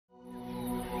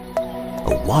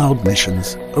Wild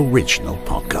Missions original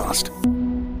podcast.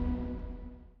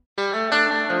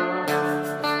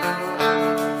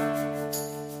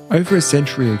 Over a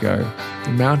century ago,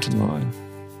 the mountain lion,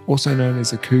 also known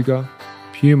as a cougar,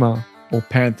 puma, or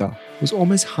panther, was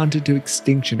almost hunted to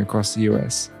extinction across the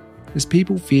US, as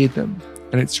people feared them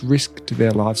and its risk to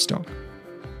their livestock.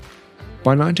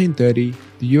 By 1930,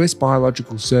 the US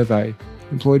Biological Survey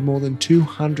employed more than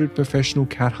 200 professional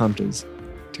cat hunters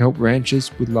to help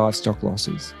ranchers with livestock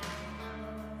losses.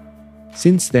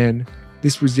 Since then,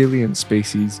 this resilient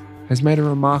species has made a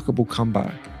remarkable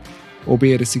comeback,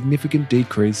 albeit a significant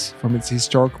decrease from its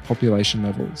historic population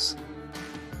levels.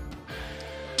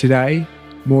 Today,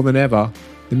 more than ever,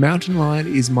 the mountain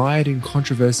lion is mired in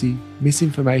controversy,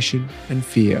 misinformation, and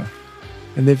fear,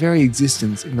 and their very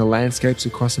existence in the landscapes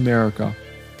across America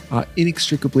are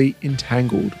inextricably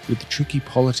entangled with the tricky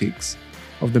politics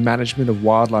of the management of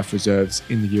wildlife reserves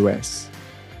in the US.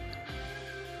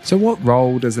 So what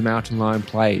role does the mountain lion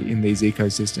play in these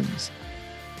ecosystems?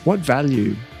 What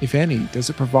value, if any,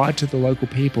 does it provide to the local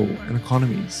people and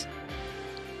economies?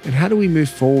 And how do we move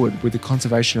forward with the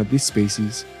conservation of this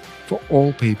species for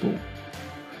all people?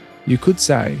 You could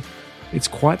say it's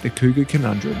quite the cougar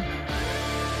conundrum.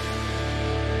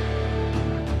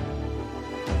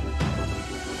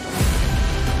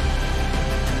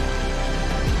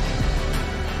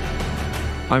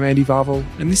 I'm Andy Varvel,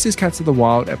 and this is Cats of the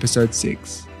Wild, Episode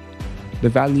 6, The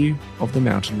Value of the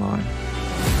Mountain Lion.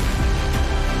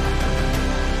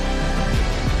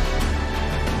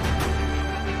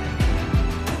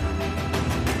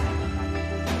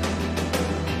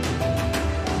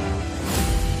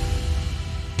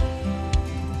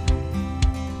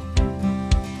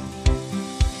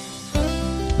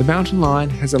 The mountain lion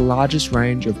has the largest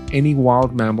range of any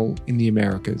wild mammal in the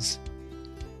Americas.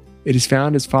 It is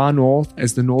found as far north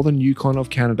as the northern Yukon of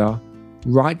Canada,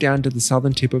 right down to the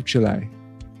southern tip of Chile.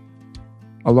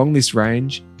 Along this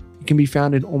range, it can be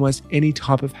found in almost any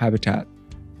type of habitat,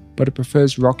 but it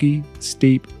prefers rocky,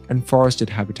 steep, and forested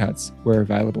habitats where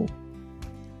available.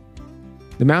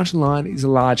 The mountain lion is a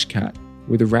large cat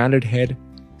with a rounded head,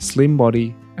 slim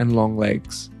body, and long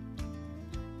legs.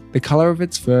 The colour of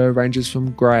its fur ranges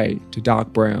from grey to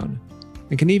dark brown,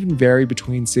 and can even vary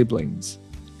between siblings.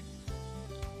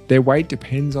 Their weight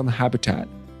depends on the habitat,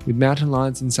 with mountain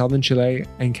lions in southern Chile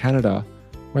and Canada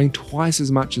weighing twice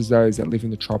as much as those that live in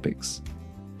the tropics.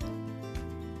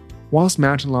 Whilst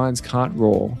mountain lions can't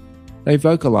roar, they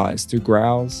vocalise through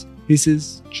growls,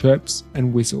 hisses, chirps,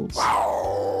 and whistles.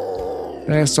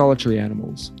 They are solitary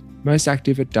animals, most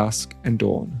active at dusk and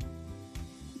dawn.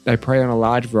 They prey on a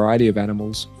large variety of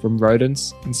animals, from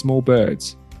rodents and small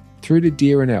birds, through to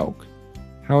deer and elk.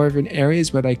 However, in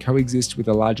areas where they coexist with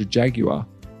a larger jaguar,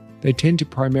 they tend to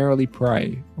primarily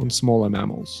prey on smaller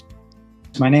mammals.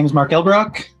 My name is Mark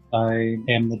Elbrock. I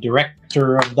am the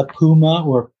director of the Puma,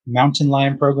 or Mountain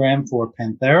Lion Program, for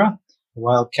Panthera, a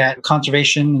wildcat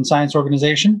conservation and science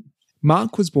organization.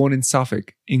 Mark was born in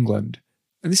Suffolk, England,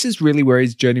 and this is really where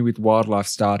his journey with wildlife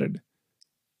started.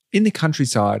 In the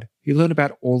countryside, he learned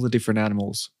about all the different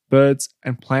animals, birds,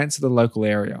 and plants of the local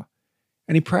area,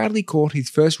 and he proudly caught his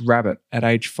first rabbit at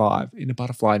age 5 in a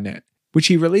butterfly net, which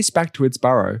he released back to its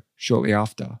burrow shortly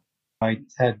after. I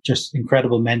had just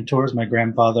incredible mentors. My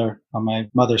grandfather on my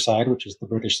mother's side, which is the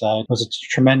British side, was a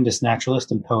tremendous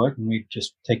naturalist and poet, and we'd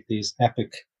just take these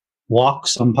epic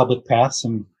walks on public paths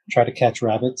and try to catch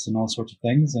rabbits and all sorts of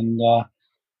things. And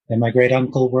my great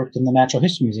uncle worked in the Natural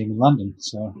History Museum in London,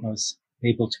 so I was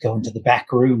able to go into the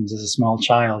back rooms as a small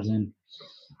child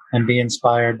and be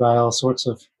inspired by all sorts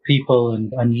of people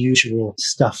and unusual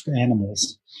stuffed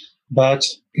animals. But,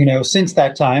 since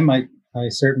that time, I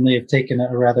certainly have taken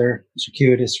a rather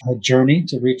circuitous journey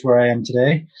to reach where I am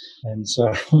today. And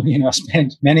so,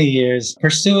 spent many years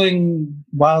pursuing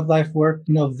wildlife work,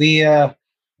 via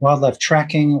wildlife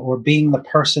tracking, or being the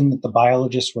person that the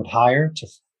biologist would hire to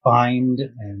find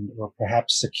or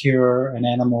perhaps secure an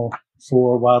animal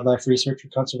for wildlife research or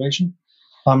conservation,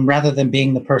 rather than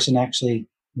being the person actually,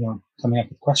 coming up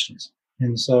with questions.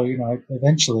 And so,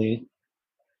 eventually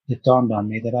it dawned on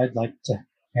me that I'd like to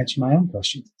answer my own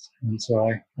questions. And so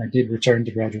I did return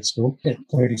to graduate school at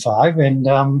 35, and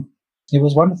it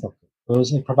was wonderful.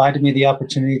 It provided me the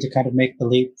opportunity to kind of make the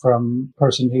leap from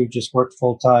person who just worked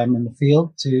full-time in the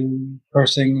field to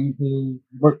person who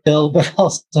worked still, but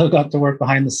also got to work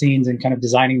behind the scenes and kind of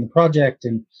designing the project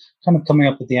and kind of coming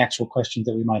up with the actual questions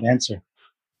that we might answer.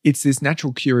 It's this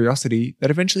natural curiosity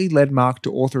that eventually led Mark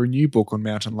to author a new book on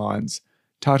mountain lions,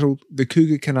 titled The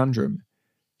Cougar Conundrum,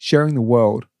 Sharing the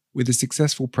World with a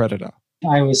Successful Predator.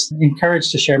 I was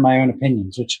encouraged to share my own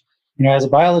opinions, which As a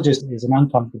biologist, it is an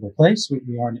uncomfortable place.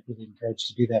 We aren't really encouraged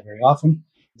to do that very often.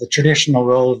 The traditional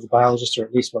role of the biologist, or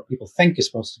at least what people think we're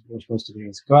supposed to do,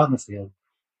 is go out in the field,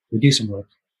 we do some work,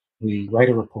 we write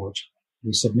a report,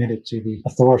 we submit it to the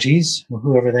authorities,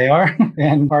 whoever they are,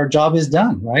 and our job is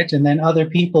done, right? And then other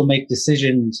people make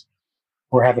decisions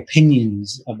or have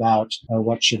opinions about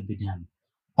what should be done.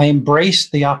 I embrace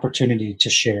the opportunity to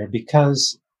share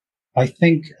because I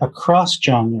think across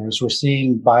genres, we're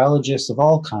seeing biologists of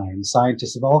all kinds,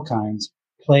 scientists of all kinds,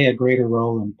 play a greater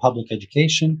role in public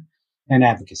education and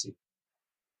advocacy.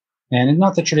 And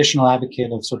not the traditional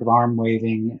advocate of sort of arm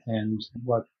waving and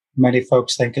what many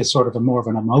folks think is sort of a more of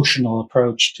an emotional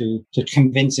approach to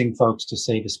convincing folks to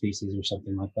save a species or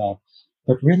something like that,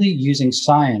 but really using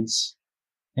science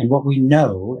and what we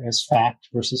know as fact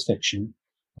versus fiction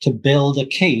to build a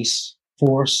case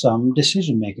for some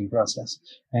decision-making process.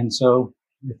 And so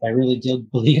if I really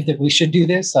did believe that we should do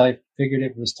this, I figured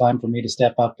it was time for me to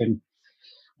step up and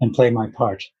play my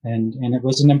part. And it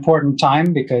was an important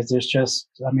time because there's just,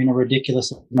 a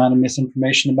ridiculous amount of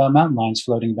misinformation about mountain lions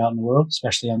floating about in the world,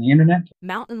 especially on the internet.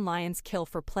 Mountain lions kill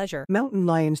for pleasure. Mountain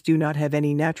lions do not have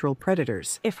any natural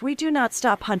predators. If we do not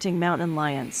stop hunting mountain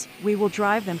lions, we will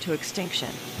drive them to extinction.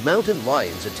 Mountain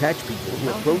lions attack people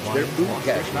who approach their food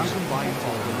caches.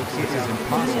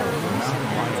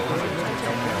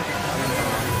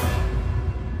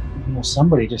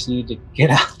 Somebody just needed to get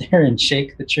out there and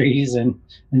shake the trees and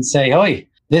say, "Oi,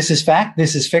 this is fact,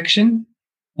 this is fiction,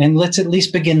 and let's at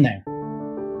least begin there."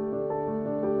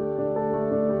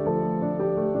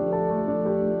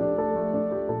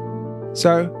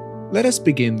 So, let us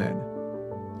begin then.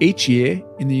 Each year,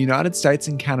 in the United States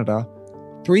and Canada,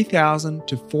 3,000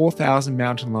 to 4,000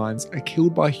 mountain lions are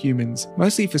killed by humans,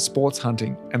 mostly for sports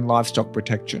hunting and livestock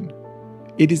protection.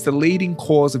 It is the leading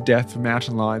cause of death for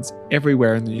mountain lions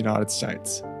everywhere in the United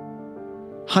States.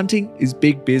 Hunting is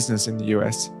big business in the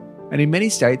US, and in many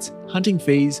states, hunting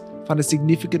fees fund a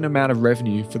significant amount of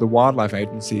revenue for the wildlife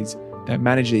agencies that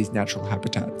manage these natural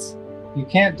habitats. You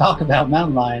can't talk about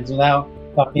mountain lions without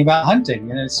talking about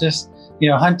hunting. And it's just,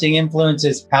 hunting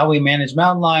influences how we manage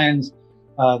mountain lions.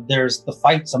 There's the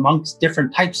fights amongst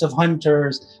different types of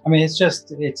hunters.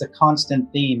 It's a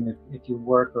constant theme if you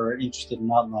work or are interested in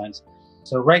mountain lions.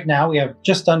 So right now we have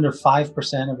just under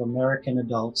 5% of American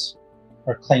adults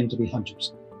are claimed to be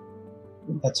hunters.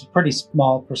 That's a pretty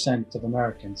small percent of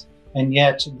Americans. And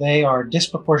yet they are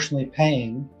disproportionately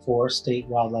paying for state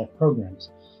wildlife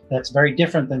programs. That's very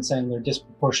different than saying they're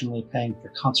disproportionately paying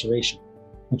for conservation,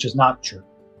 which is not true.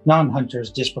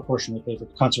 Non-hunters disproportionately pay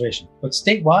for conservation. But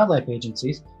state wildlife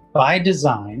agencies, by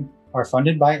design, are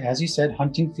funded by, as you said,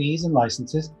 hunting fees and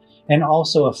licenses, and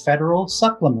also a federal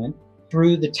supplement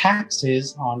through the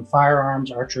taxes on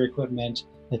firearms, archery equipment,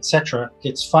 etc.,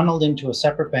 gets funneled into a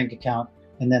separate bank account,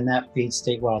 and then that feeds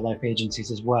state wildlife agencies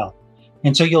as well.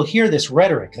 And so you'll hear this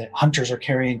rhetoric that hunters are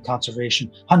carrying conservation,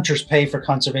 hunters pay for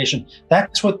conservation.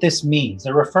 That's what this means.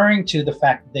 They're referring to the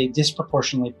fact that they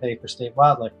disproportionately pay for state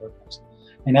wildlife programs.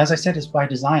 And as I said, it's by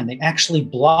design. They actually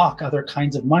block other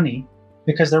kinds of money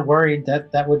because they're worried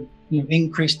that that would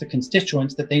increase the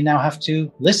constituents that they now have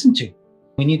to listen to.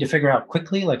 We need to figure out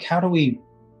quickly, how do we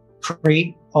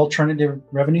create alternative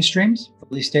revenue streams for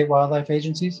these state wildlife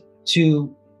agencies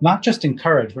to not just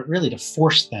encourage, but really to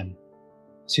force them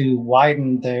to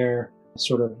widen their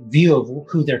sort of view of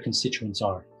who their constituents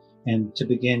are and to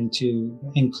begin to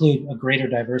include a greater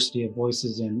diversity of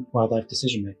voices in wildlife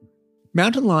decision-making.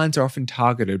 Mountain lions are often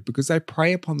targeted because they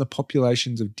prey upon the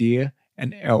populations of deer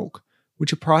and elk,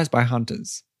 which are prized by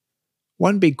hunters.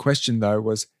 One big question, though,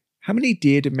 was how many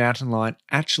deer did mountain lion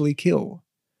actually kill?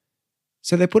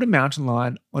 So they put a mountain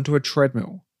lion onto a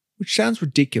treadmill, which sounds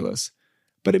ridiculous,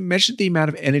 but it measured the amount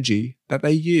of energy that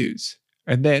they use,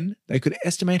 and then they could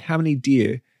estimate how many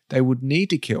deer they would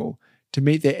need to kill to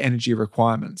meet their energy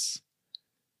requirements.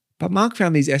 But Mark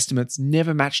found these estimates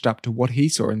never matched up to what he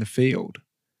saw in the field.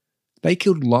 They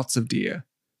killed lots of deer.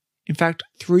 In fact,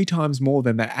 3 times more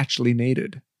than they actually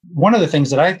needed. One of the things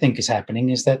that I think is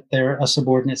happening is that they're a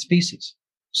subordinate species.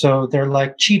 So they're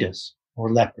like cheetahs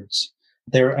or leopards.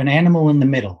 They're an animal in the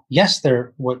middle. Yes,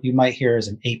 they're what you might hear as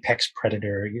an apex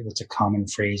predator. That's a common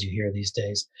phrase you hear these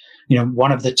days.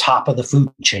 One of the top of the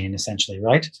food chain, essentially,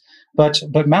 right? But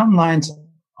mountain lions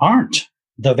aren't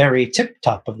the very tip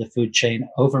top of the food chain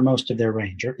over most of their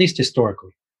range, or at least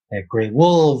historically. They have gray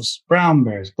wolves, brown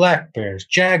bears, black bears,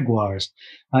 jaguars,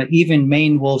 even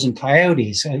Maine wolves and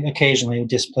coyotes occasionally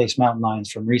displace mountain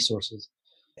lions from resources.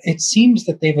 It seems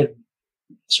that they've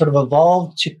sort of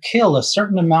evolved to kill a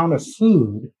certain amount of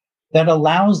food that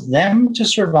allows them to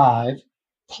survive,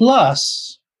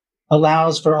 plus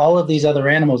allows for all of these other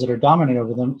animals that are dominant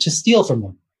over them to steal from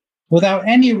them without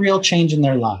any real change in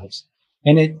their lives.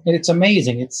 And it's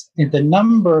amazing. It's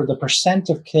the percent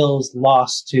of kills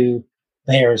lost to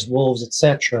bears, wolves,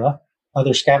 etc.,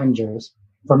 other scavengers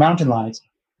for mountain lions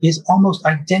is almost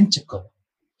identical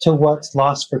to what's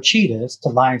lost for cheetahs, to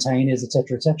lions, hyenas,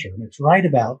 etc., etc. And it's right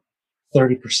about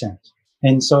 30%.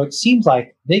 And so it seems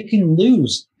like they can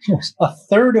lose a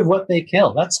third of what they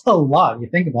kill. That's a lot. You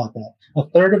think about that. A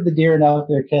third of the deer and elk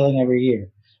they're killing every year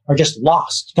are just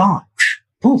lost, gone,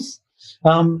 poof.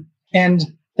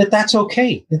 And that's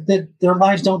okay, that their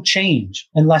lives don't change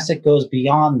unless it goes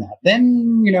beyond that.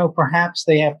 Then, perhaps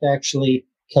they have to actually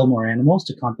kill more animals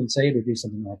to compensate or do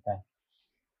something like that.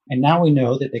 And now we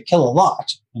know that they kill a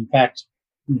lot. In fact,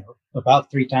 about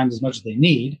 3 times as much as they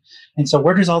need. And so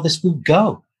where does all this food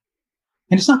go?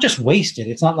 And it's not just wasted.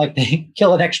 It's not like they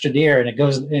kill an extra deer and it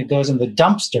goes in the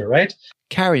dumpster, right?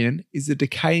 Carrion is the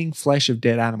decaying flesh of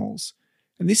dead animals.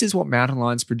 And this is what mountain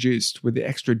lions produced with the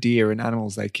extra deer and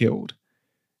animals they killed.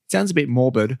 It sounds a bit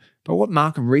morbid, but what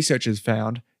Markham researchers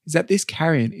found is that this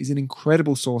carrion is an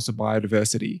incredible source of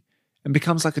biodiversity and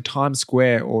becomes like a Times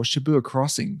Square or Shibuya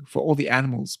crossing for all the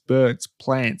animals, birds,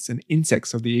 plants, and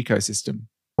insects of the ecosystem.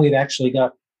 We've actually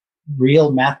got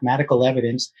real mathematical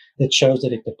evidence that shows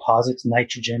that it deposits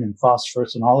nitrogen and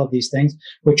phosphorus and all of these things,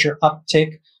 which are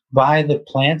uptick by the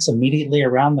plants immediately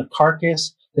around the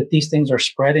carcass, that these things are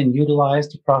spread and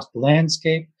utilized across the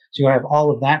landscape. So you have all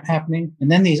of that happening.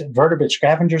 And then these vertebrate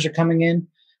scavengers are coming in.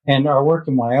 And our work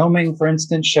in Wyoming, for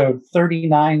instance, showed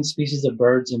 39 species of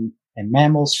birds and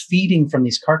mammals feeding from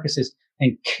these carcasses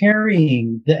and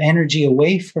carrying the energy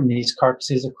away from these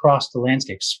carcasses across the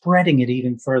landscape, spreading it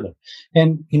even further.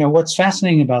 And, what's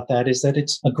fascinating about that is that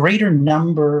it's a greater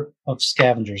number of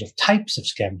scavengers, of types of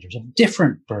scavengers, of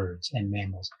different birds and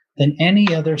mammals than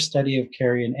any other study of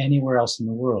carrion anywhere else in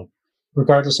the world,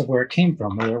 regardless of where it came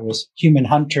from, whether it was human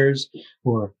hunters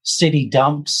or city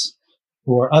dumps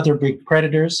or other big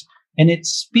predators. And it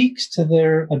speaks to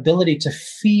their ability to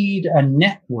feed a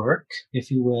network, if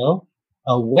you will,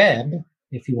 a web,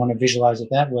 if you want to visualize it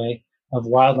that way, of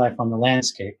wildlife on the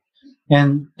landscape.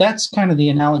 And that's kind of the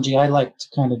analogy I like to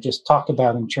kind of just talk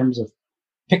about in terms of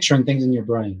picturing things in your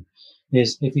brain,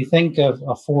 is if you think of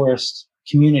a forest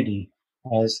community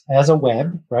as a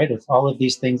web, right, of all of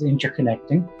these things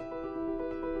interconnecting.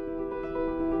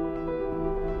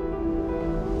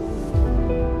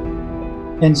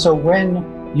 And so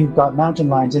when you've got mountain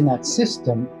lions in that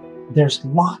system, there's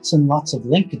lots and lots of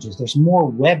linkages. There's more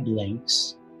web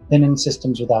links than in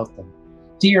systems without them.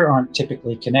 Deer aren't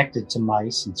typically connected to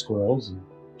mice and squirrels and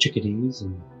chickadees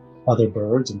and other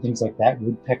birds and things like that,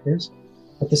 woodpeckers.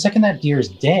 But the second that deer is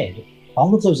dead,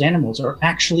 all of those animals are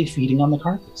actually feeding on the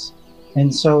carcass.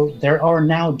 And so there are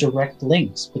now direct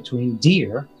links between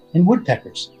deer and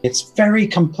woodpeckers. It's very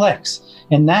complex.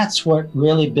 And that's what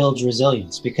really builds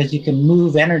resilience, because you can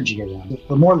move energy around.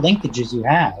 The more linkages you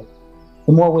have,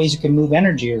 the more ways you can move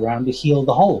energy around to heal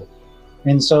the whole.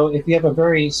 And so if you have a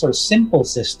very sort of simple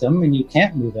system and you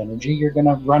can't move energy, you're going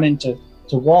to run into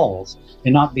walls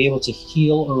and not be able to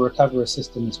heal or recover a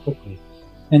system as quickly.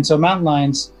 And so mountain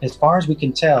lions, as far as we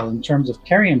can tell in terms of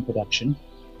carrion production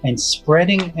and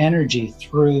spreading energy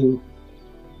through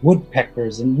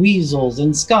woodpeckers and weasels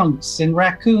and skunks and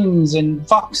raccoons and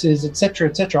foxes,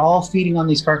 etc., all feeding on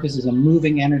these carcasses and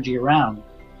moving energy around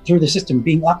through the system,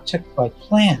 being upticked by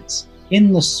plants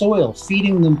in the soil,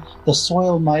 feeding them the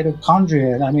soil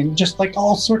mitochondria. I mean, just like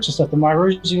all sorts of stuff, the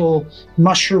mycorrhizal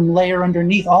mushroom layer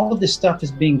underneath, all of this stuff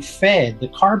is being fed, the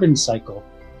carbon cycle,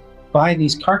 by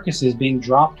these carcasses being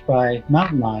dropped by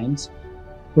mountain lions,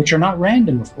 which are not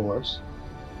random, of course.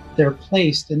 They're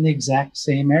placed in the exact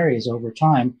same areas over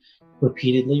time,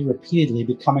 repeatedly,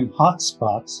 becoming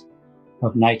hotspots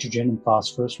of nitrogen and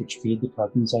phosphorus, which feed the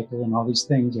carbon cycle and all these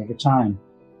things over time.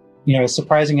 As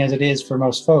surprising as it is for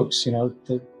most folks,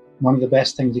 one of the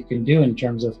best things you can do in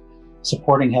terms of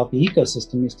supporting healthy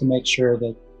ecosystem is to make sure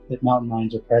that mountain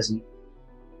lions are present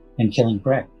and killing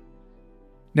prey.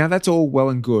 Now that's all well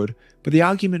and good, but the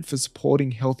argument for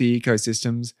supporting healthy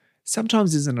ecosystems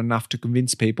sometimes isn't enough to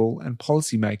convince people and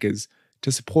policymakers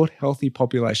to support healthy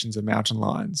populations of mountain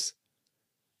lions.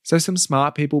 So some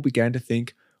smart people began to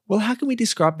think, well, how can we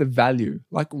describe the value,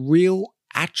 like real,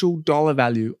 actual dollar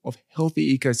value of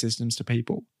healthy ecosystems to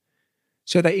people?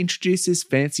 So they introduced this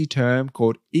fancy term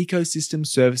called ecosystem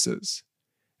services.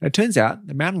 And it turns out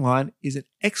the mountain lion is an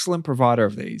excellent provider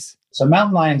of these. So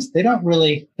mountain lions, they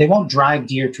won't drive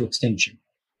deer to extinction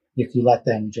if you let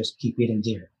them just keep eating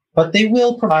deer. But they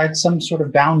will provide some sort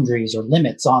of boundaries or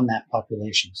limits on that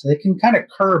population. So they can kind of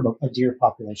curb a deer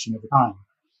population over time.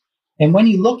 And when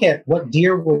you look at what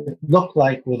deer would look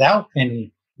like without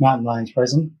any mountain lions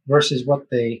present versus what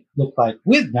they look like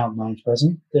with mountain lions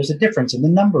present, there's a difference in the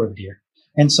number of deer.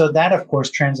 And so that, of course,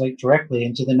 translates directly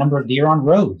into the number of deer on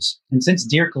roads. And since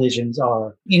deer collisions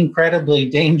are incredibly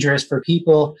dangerous for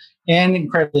people and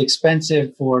incredibly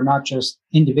expensive for not just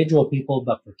individual people,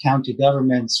 but for county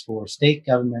governments, for state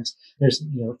governments, there's,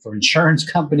 for insurance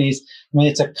companies. I mean,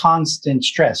 it's a constant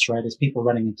stress, right? As people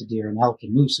running into deer and elk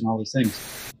and moose and all these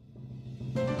things.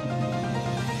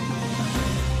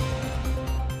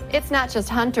 It's not just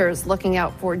hunters looking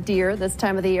out for deer this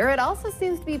time of the year. It also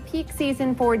seems to be peak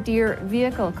season for deer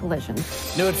vehicle collisions.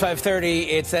 New at 5:30,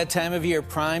 it's that time of year,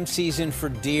 prime season for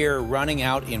deer running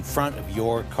out in front of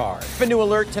your car. A new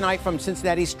alert tonight from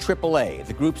Cincinnati's AAA.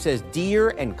 The group says deer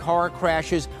and car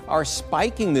crashes are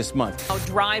spiking this month.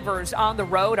 Drivers on the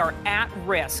road are at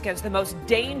risk as the most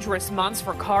dangerous months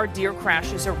for car deer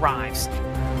crashes arrives.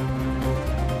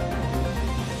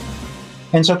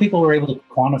 And so people were able to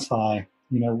quantify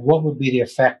what would be the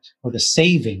effect or the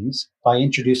savings by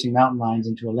introducing mountain lions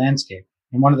into a landscape.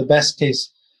 And one of the best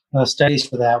case studies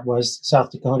for that was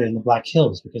South Dakota in the Black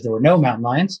Hills, because there were no mountain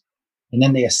lions. And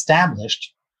then they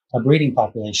established a breeding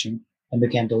population and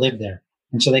began to live there.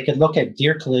 And so they could look at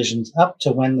deer collisions up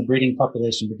to when the breeding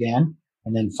population began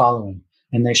and then following.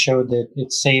 And they showed that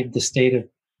it saved the state of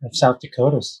South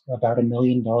Dakota about $1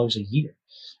 million a year,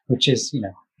 which is,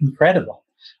 incredible.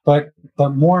 But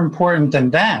more important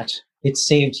than that, it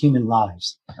saved human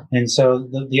lives. And so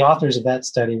the authors of that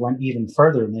study went even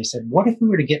further, and they said, what if we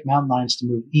were to get mountain lions to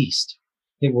move east?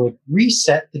 It would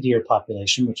reset the deer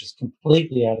population, which is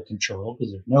completely out of control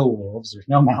because there's no wolves, there's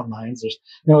no mountain lions, there's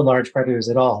no large predators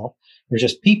at all. There's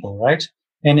just people, right?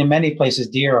 And in many places,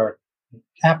 deer are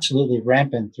absolutely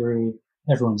rampant through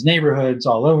everyone's neighborhoods,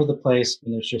 all over the place,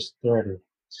 and they're everywhere.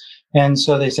 And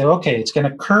so they say, okay, it's going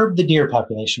to curb the deer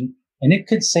population. And it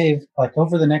could save,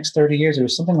 over the next 30 years, it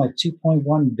was something like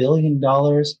 $2.1 billion.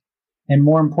 And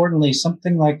more importantly,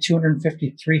 something like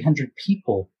 250, 300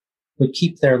 people would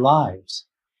keep their lives.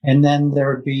 And then there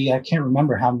would be, I can't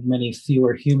remember how many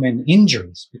fewer human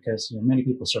injuries, because many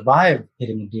people survive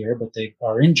hitting a deer, but they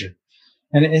are injured.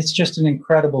 And it's just an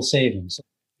incredible savings.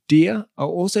 Deer are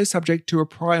also subject to a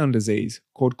prion disease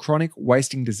called chronic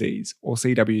wasting disease, or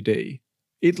CWD.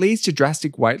 It leads to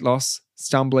drastic weight loss,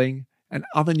 stumbling, and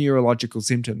other neurological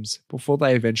symptoms before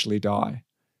they eventually die.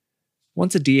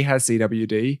 Once a deer has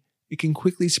CWD, it can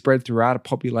quickly spread throughout a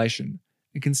population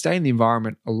and can stay in the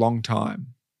environment a long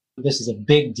time. This is a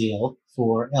big deal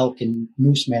for elk and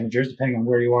moose managers, depending on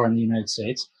where you are in the United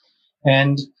States.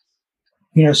 And,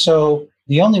 so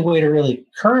the only way to really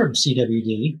curb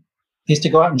CWD is to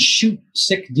go out and shoot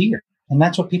sick deer. And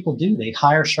that's what people do. They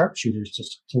hire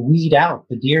sharpshooters to weed out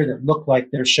the deer that look like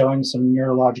they're showing some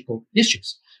neurological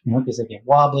issues. Because they get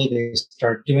wobbly, they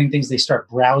start doing things, they start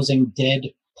browsing dead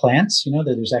plants, that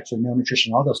there's actually no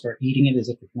nutrition at all. They'll start eating it as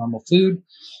if it's normal food.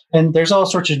 And there's all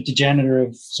sorts of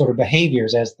degenerative sort of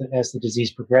behaviors as the disease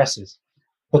progresses.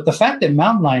 But the fact that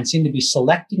mountain lions seem to be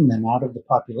selecting them out of the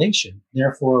population,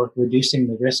 therefore reducing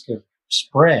the risk of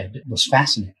spread, was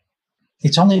fascinating.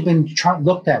 It's only been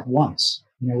looked at once,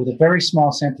 with a very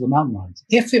small sample of mountain lions.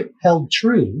 If it held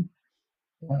true,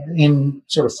 in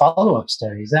sort of follow-up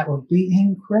studies, that would be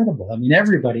incredible. I mean,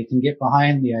 everybody can get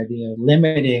behind the idea of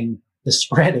limiting the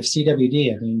spread of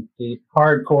CWD. I mean, the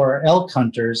hardcore elk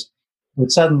hunters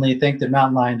would suddenly think that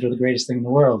mountain lions are the greatest thing in the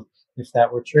world if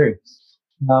that were true.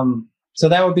 So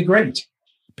that would be great.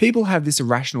 People have this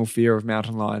irrational fear of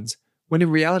mountain lions, when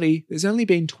in reality, there's only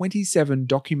been 27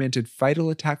 documented fatal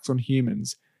attacks on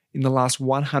humans in the last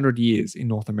 100 years in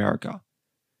North America.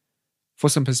 For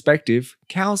some perspective,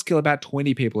 cows kill about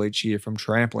 20 people each year from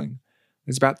trampling.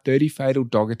 There's about 30 fatal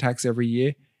dog attacks every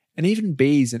year, and even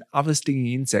bees and other stinging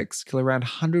insects kill around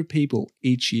 100 people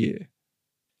each year.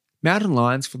 Mountain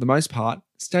lions, for the most part,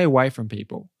 stay away from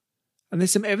people. And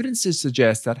there's some evidence to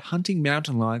suggest that hunting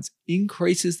mountain lions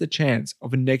increases the chance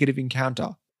of a negative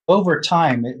encounter. Over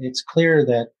time, it's clear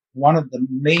that one of the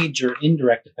major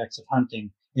indirect effects of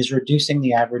hunting is reducing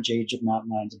the average age of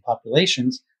mountain lions in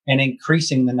populations and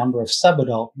increasing the number of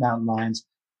subadult mountain lions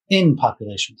in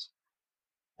populations.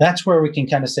 That's where we can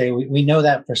kind of say we know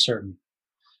that for certain.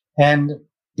 And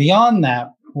beyond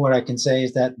that, what I can say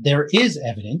is that there is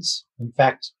evidence, in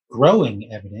fact,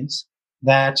 growing evidence,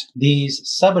 that these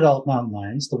subadult mountain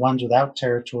lions, the ones without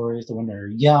territories, the ones that are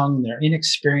young, they're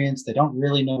inexperienced, they don't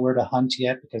really know where to hunt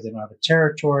yet because they don't have a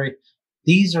territory,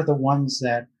 these are the ones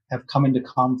that have come into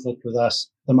conflict with us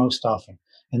the most often.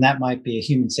 And that might be a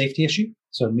human safety issue,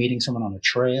 so meeting someone on a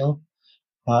trail,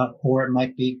 or it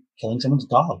might be killing someone's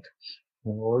dog.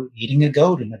 or eating a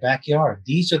goat in the backyard.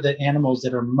 These are the animals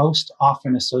that are most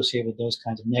often associated with those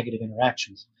kinds of negative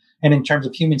interactions. And in terms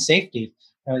of human safety,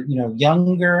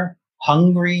 younger,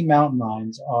 hungry mountain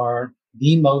lions are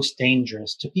the most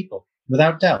dangerous to people,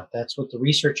 without doubt. That's what the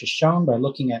research has shown by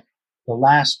looking at the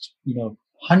last,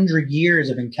 100 years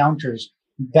of encounters,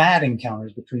 bad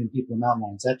encounters between people and mountain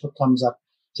lions. That's what comes up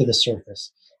to the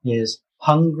surface, is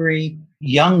hungry,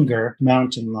 younger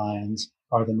mountain lions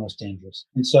are the most dangerous.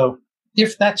 And so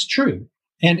if that's true,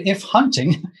 and if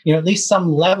hunting, at least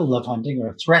some level of hunting or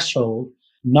a threshold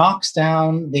knocks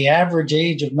down the average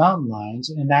age of mountain lions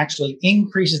and actually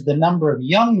increases the number of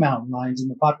young mountain lions in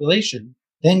the population,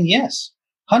 then yes,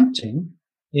 hunting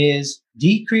is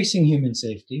decreasing human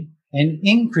safety and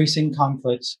increasing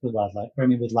conflicts with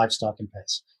with livestock and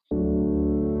pets.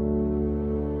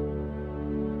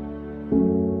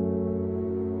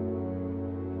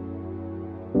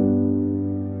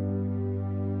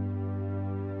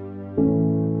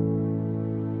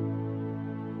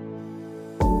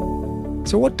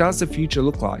 So what does the future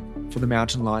look like for the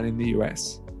mountain lion in the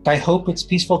US? I hope it's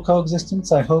peaceful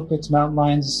coexistence. I hope it's mountain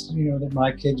lions, that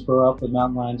my kids grow up with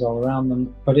mountain lions all around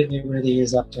them. But it really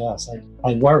is up to us.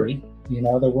 I worry,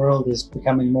 the world is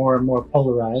becoming more and more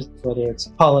polarized, whether it's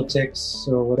politics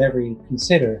or whatever you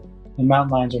consider. And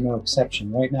mountain lions are no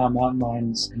exception. Right now, mountain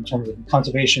lions, in terms of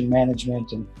conservation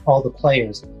management and all the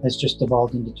players, has just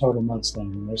evolved into total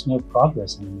mudslinging. There's no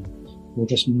progress anymore. We're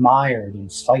just mired in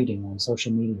fighting on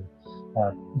social media.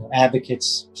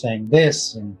 Advocates saying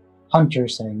this and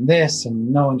hunters saying this,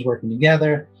 and no one's working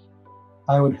together.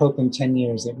 I would hope in 10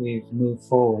 years that we've moved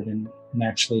forward and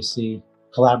actually see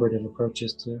collaborative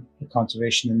approaches to the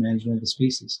conservation and management of the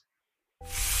species.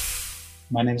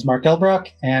 My name is Mark Elbrock,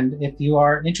 and if you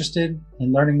are interested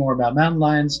in learning more about mountain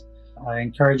lions, I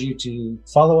encourage you to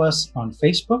follow us on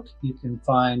Facebook. You can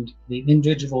find the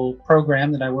individual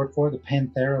program that I work for, the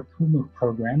Panthera Puma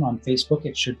program, on Facebook.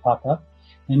 It should pop up.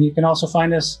 And you can also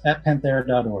find us at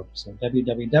panthera.org. So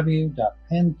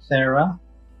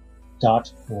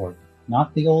www.panthera.org.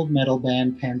 Not the old metal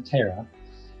band Pantera,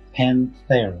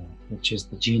 Panthera, which is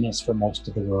the genus for most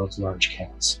of the world's large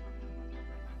cats.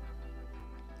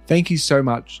 Thank you so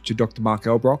much to Dr. Mark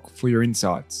Elbrock for your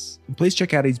insights. And please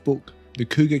check out his book, The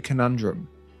Cougar Conundrum.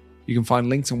 You can find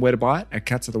links on where to buy it at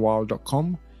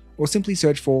catsofthewild.com or simply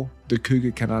search for The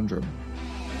Cougar Conundrum.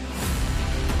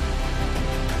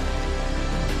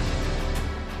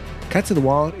 Cats of the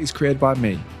Wild is created by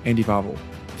me, Andy Pavel.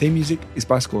 Theme music is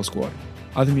by Score Squad.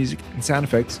 Other music and sound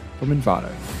effects from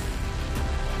Envato.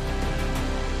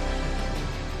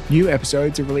 New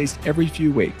episodes are released every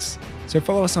few weeks, so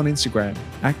follow us on Instagram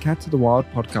at Cats of the Wild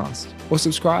Podcast or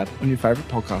subscribe on your favourite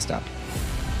podcast app.